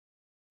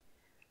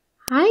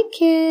Hi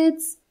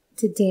kids!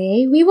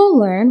 Today we will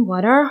learn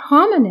what are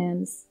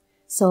homonyms.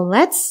 So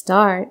let's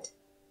start.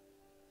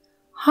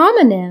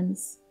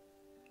 Homonyms.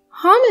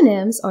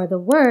 Homonyms are the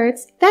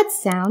words that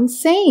sound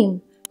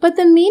same, but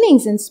the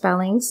meanings and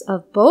spellings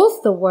of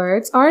both the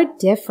words are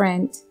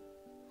different.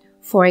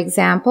 For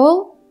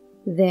example,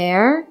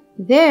 there,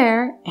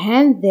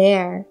 and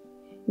there.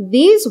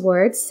 These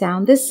words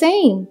sound the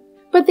same,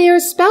 but they are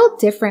spelled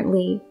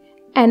differently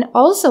and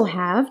also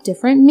have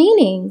different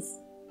meanings.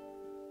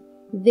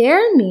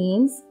 There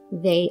means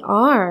they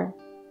are.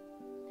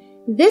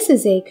 This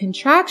is a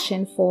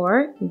contraction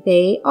for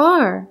they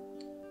are.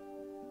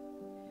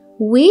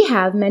 We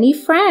have many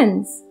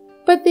friends,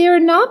 but they are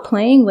not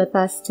playing with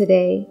us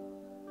today.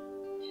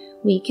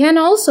 We can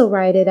also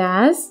write it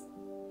as,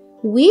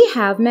 we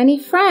have many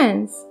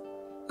friends,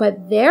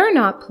 but they're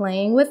not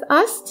playing with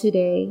us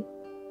today.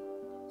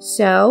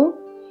 So,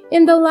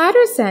 in the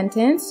latter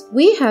sentence,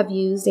 we have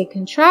used a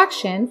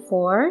contraction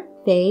for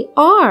they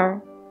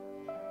are.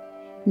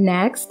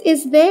 Next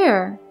is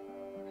there.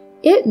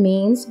 It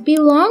means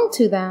belong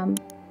to them.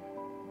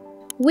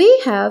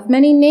 We have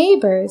many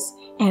neighbors,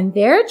 and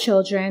their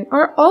children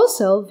are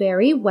also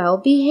very well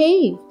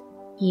behaved.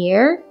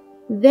 Here,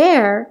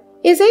 there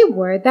is a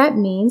word that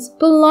means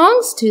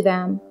belongs to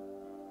them.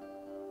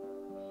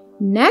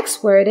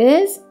 Next word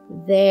is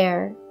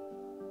there.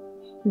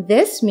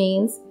 This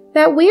means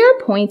that we are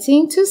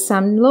pointing to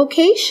some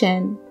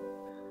location.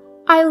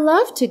 I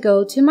love to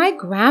go to my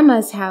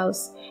grandma's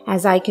house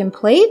as I can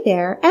play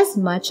there as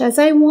much as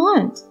I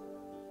want.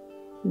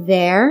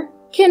 There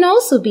can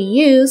also be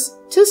used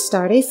to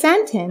start a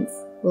sentence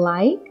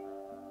like,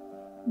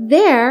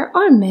 there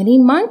are many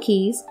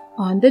monkeys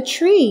on the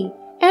tree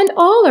and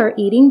all are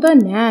eating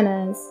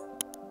bananas.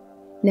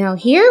 Now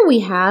here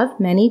we have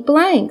many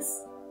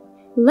blanks.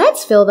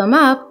 Let's fill them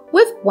up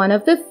with one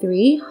of the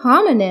three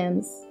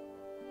homonyms.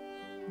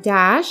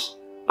 Dash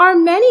are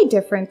many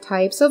different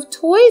types of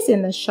toys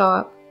in the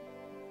shop.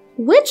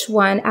 Which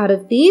one out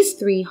of these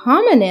three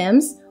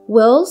homonyms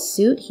will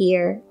suit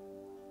here?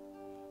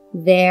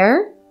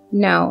 There,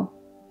 no.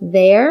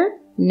 There,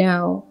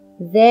 no.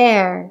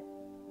 There.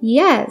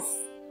 Yes.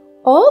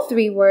 All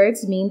three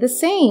words mean the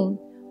same,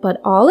 but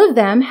all of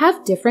them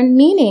have different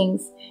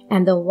meanings,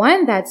 and the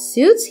one that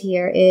suits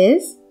here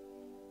is,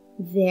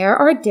 there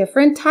are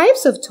different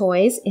types of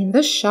toys in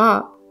the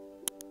shop.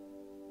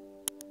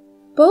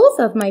 Both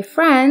of my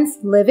friends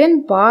live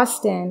in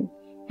Boston,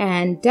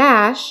 and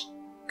Dash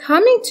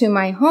coming to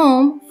my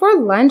home for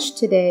lunch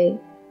today.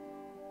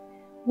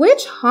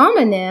 Which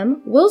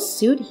homonym will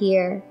suit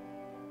here?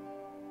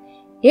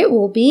 It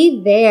will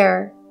be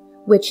there,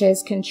 which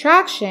is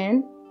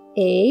contraction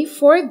A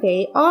for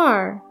they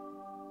are.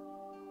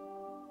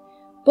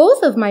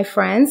 Both of my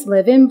friends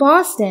live in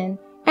Boston,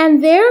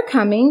 and they're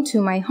coming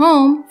to my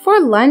home for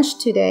lunch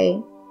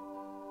today.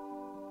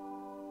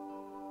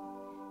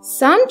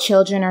 Some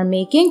children are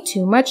making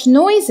too much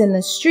noise in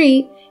the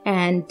street,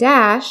 and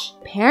Dash,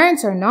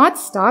 parents are not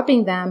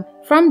stopping them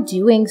from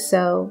doing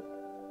so.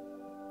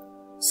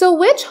 So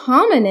which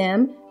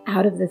homonym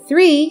out of the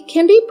three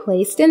can be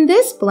placed in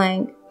this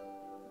blank?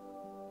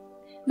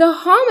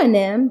 The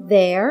homonym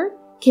there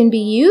can be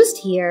used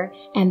here,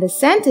 and the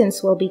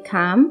sentence will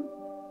become,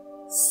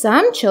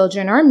 some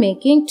children are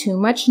making too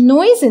much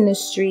noise in the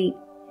street,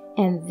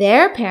 and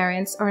their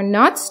parents are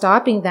not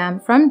stopping them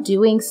from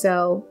doing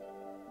so.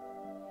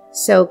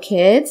 So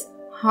kids,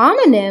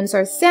 homonyms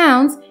are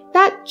sounds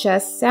that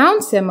just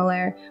sound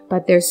similar,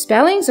 but their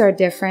spellings are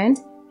different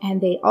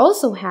and they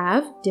also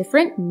have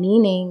different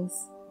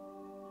meanings.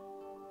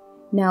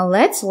 Now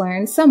let's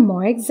learn some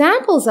more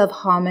examples of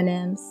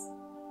homonyms.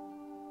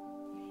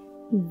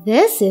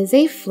 This is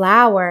a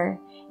flower,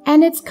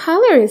 and its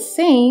color is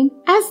same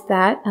as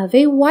that of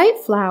a white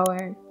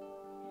flower.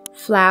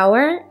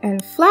 Flower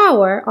and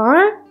flower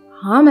are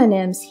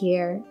homonyms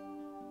here.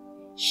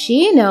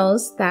 She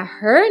knows that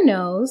her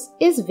nose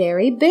is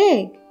very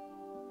big.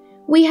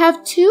 We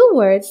have two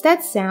words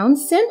that sound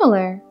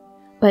similar,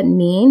 but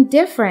mean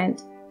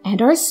different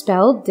and are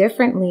spelled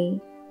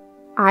differently.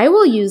 I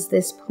will use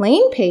this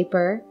plain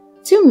paper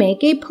to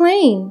make a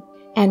plane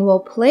and will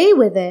play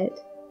with it.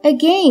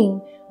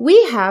 Again,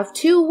 we have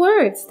two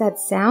words that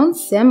sound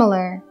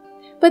similar,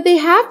 but they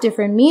have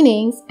different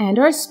meanings and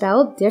are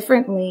spelled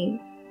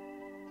differently.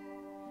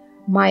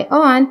 My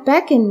aunt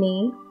beckoned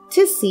me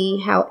to see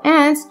how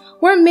ants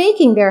were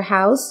making their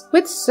house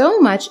with so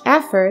much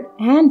effort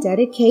and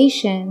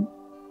dedication.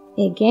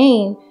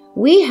 Again,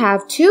 we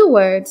have two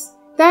words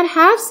that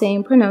have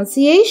same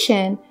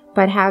pronunciation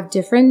but have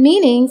different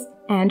meanings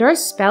and are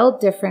spelled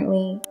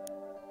differently.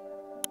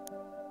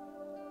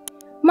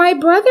 My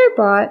brother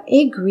bought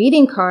a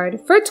greeting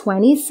card for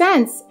 20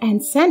 cents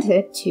and sent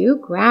it to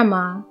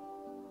Grandma.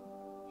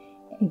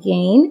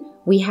 Again,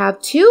 we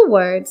have two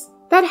words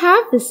that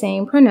have the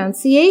same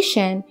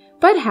pronunciation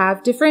but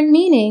have different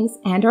meanings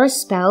and are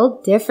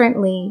spelled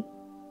differently.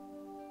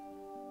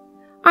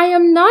 I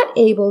am not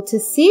able to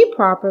see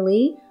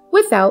properly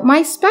without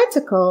my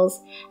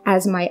spectacles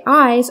as my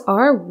eyes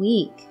are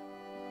weak.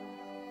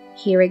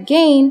 Here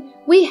again,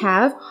 we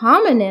have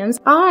homonyms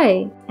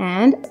I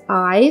and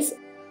I's.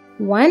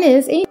 One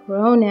is a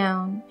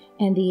pronoun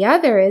and the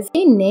other is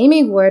a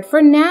naming word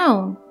for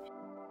noun.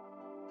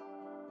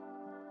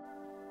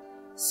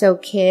 So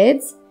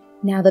kids,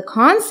 now the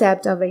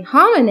concept of a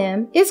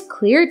homonym is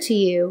clear to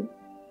you.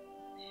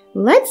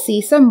 Let's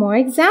see some more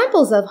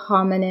examples of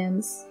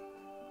homonyms.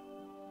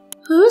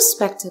 Whose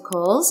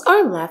spectacles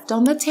are left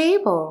on the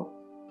table?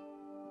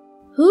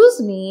 Whose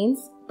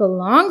means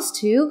belongs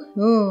to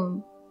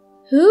whom.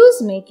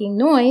 Who's making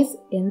noise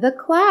in the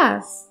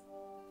class?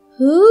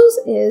 Whose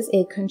is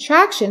a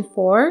contraction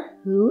for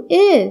who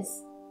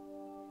is.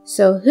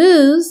 So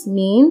whose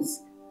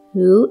means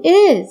who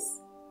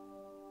is.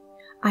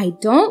 I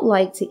don't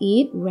like to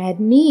eat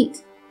red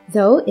meat,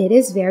 though it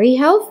is very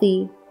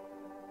healthy.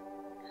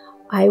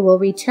 I will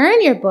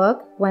return your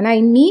book when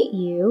I meet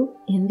you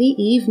in the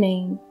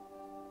evening.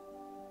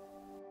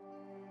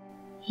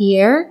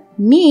 Here,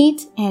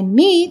 meat and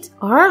meat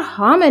are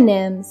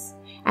homonyms,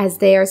 as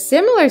they are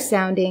similar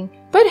sounding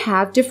but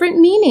have different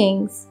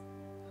meanings.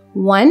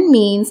 One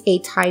means a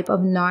type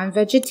of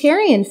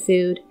non-vegetarian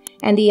food,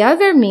 and the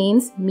other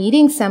means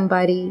meeting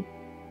somebody.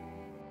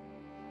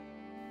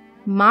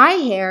 My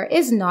hair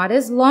is not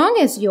as long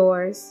as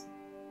yours.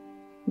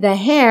 The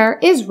hare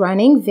is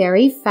running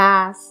very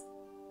fast.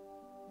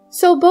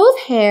 So both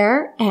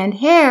hare and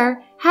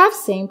hare have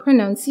same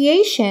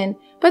pronunciation,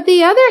 but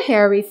the other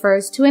hare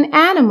refers to an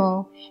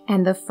animal,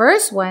 and the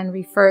first one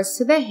refers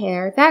to the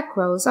hair that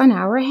grows on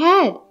our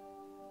head.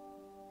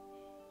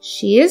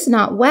 She is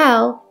not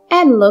well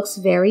and looks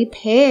very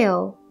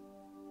pale.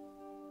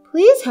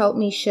 Please help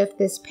me shift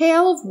this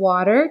pail of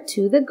water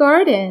to the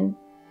garden.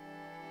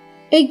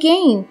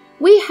 Again,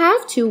 we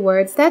have two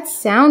words that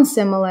sound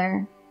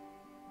similar.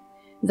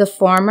 The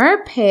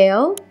former,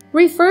 pale,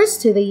 refers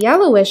to the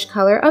yellowish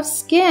color of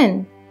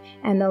skin,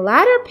 and the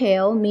latter,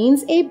 pale,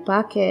 means a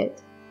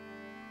bucket.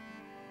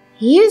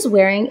 He is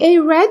wearing a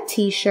red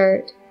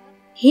t-shirt.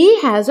 He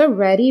has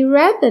already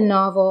read the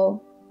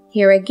novel.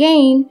 Here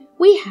again,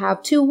 we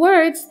have two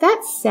words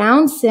that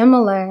sound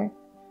similar,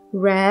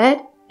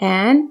 red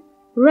and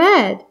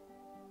red.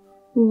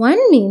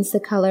 One means the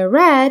color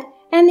red,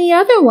 and the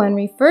other one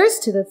refers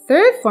to the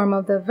third form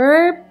of the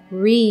verb,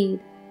 read.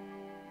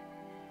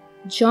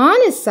 John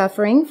is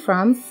suffering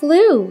from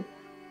flu,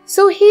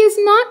 so he is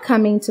not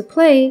coming to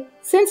play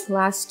since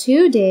last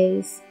 2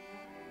 days.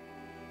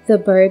 The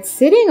birds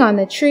sitting on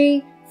the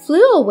tree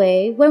flew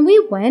away when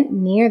we went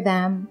near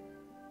them.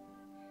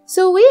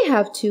 So we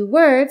have two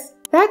words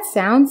that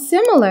sound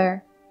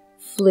similar,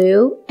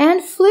 flu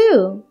and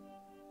flu.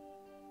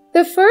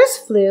 The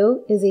first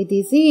flu is a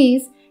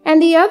disease,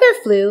 and the other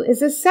flu is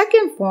the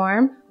second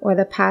form or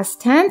the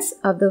past tense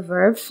of the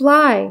verb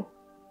fly.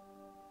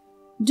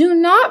 Do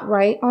not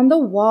write on the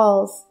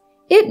walls.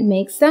 It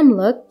makes them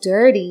look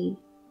dirty.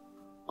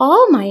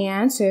 All my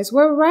answers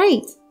were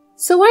right,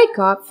 so I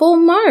got full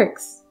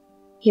marks.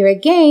 Here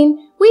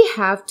again, we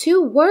have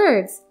two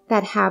words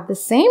that have the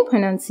same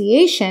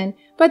pronunciation,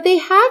 but they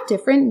have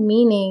different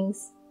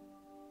meanings.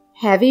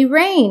 Heavy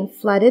rain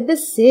flooded the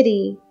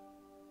city.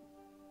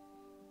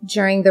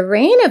 During the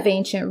reign of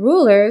ancient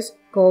rulers,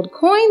 gold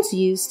coins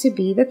used to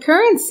be the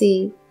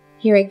currency.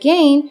 Here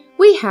again,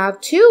 we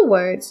have two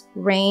words,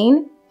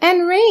 rain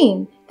and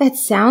rain, that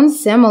sound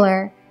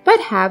similar but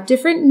have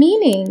different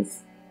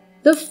meanings.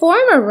 The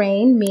former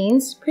rain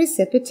means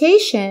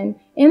precipitation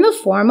in the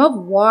form of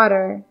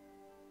water,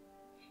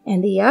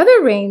 and the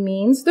other rain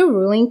means the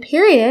ruling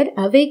period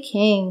of a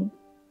king.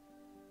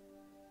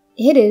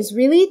 It is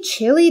really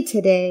chilly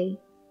today.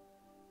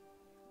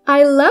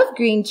 I love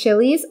green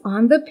chilies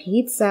on the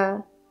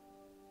pizza.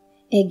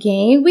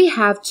 Again, we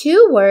have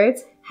two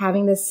words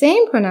having the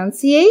same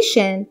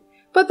pronunciation,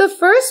 but the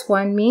first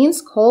one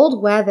means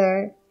cold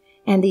weather,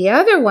 and the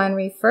other one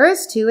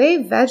refers to a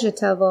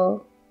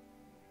vegetable.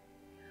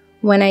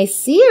 When I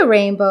see a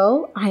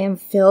rainbow, I am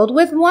filled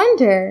with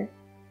wonder.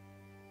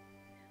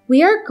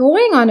 We are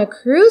going on a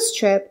cruise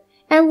trip,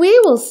 and we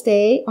will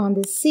stay on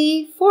the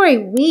sea for a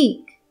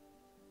week.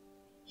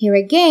 Here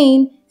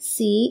again,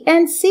 see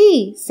and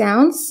see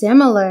sound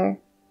similar,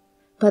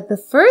 but the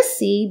first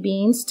see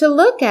means to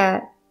look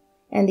at,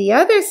 and the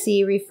other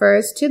see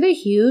refers to the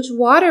huge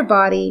water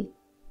body.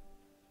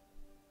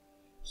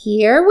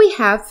 Here we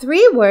have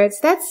three words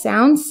that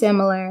sound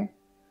similar,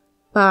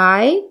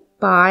 by,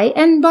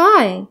 and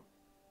by.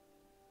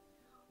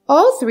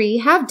 All three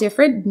have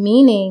different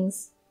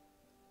meanings.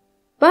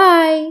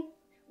 Bye.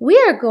 We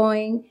are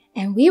going,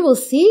 and we will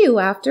see you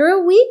after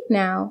a week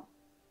now.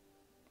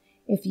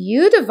 If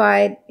you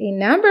divide a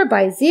number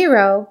by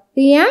 0,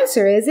 the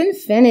answer is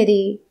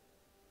infinity.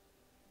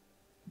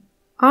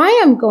 I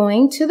am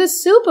going to the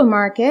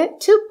supermarket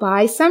to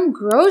buy some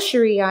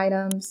grocery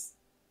items.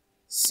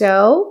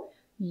 So,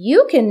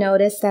 you can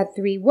notice that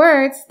three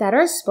words that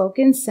are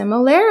spoken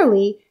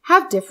similarly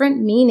have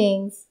different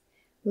meanings.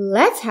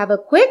 Let's have a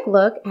quick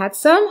look at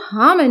some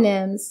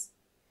homonyms.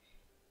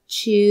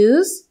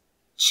 Choose,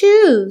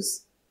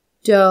 choose.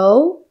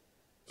 Dough,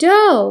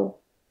 dough.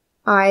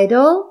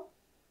 Idle,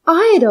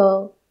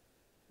 idle.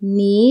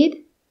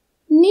 Need,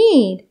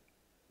 need.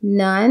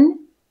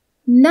 None,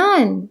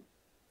 none.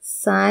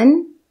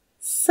 Sun,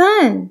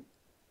 sun.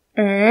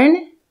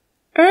 Earn,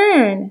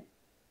 earn.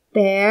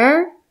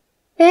 Bear,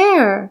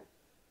 bear.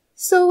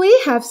 So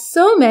we have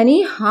so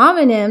many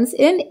homonyms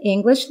in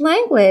English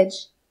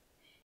language.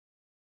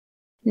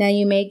 Now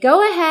you may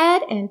go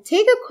ahead and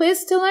take a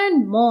quiz to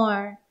learn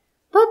more.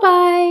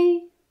 Bye-bye.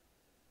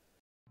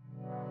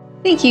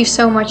 Thank you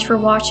so much for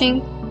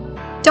watching.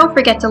 Don't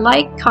forget to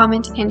like,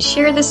 comment, and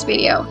share this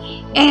video.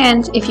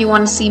 And if you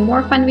want to see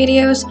more fun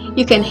videos,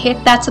 you can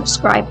hit that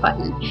subscribe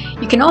button.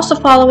 You can also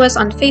follow us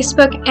on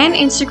Facebook and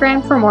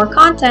Instagram for more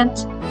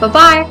content.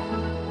 Bye-bye!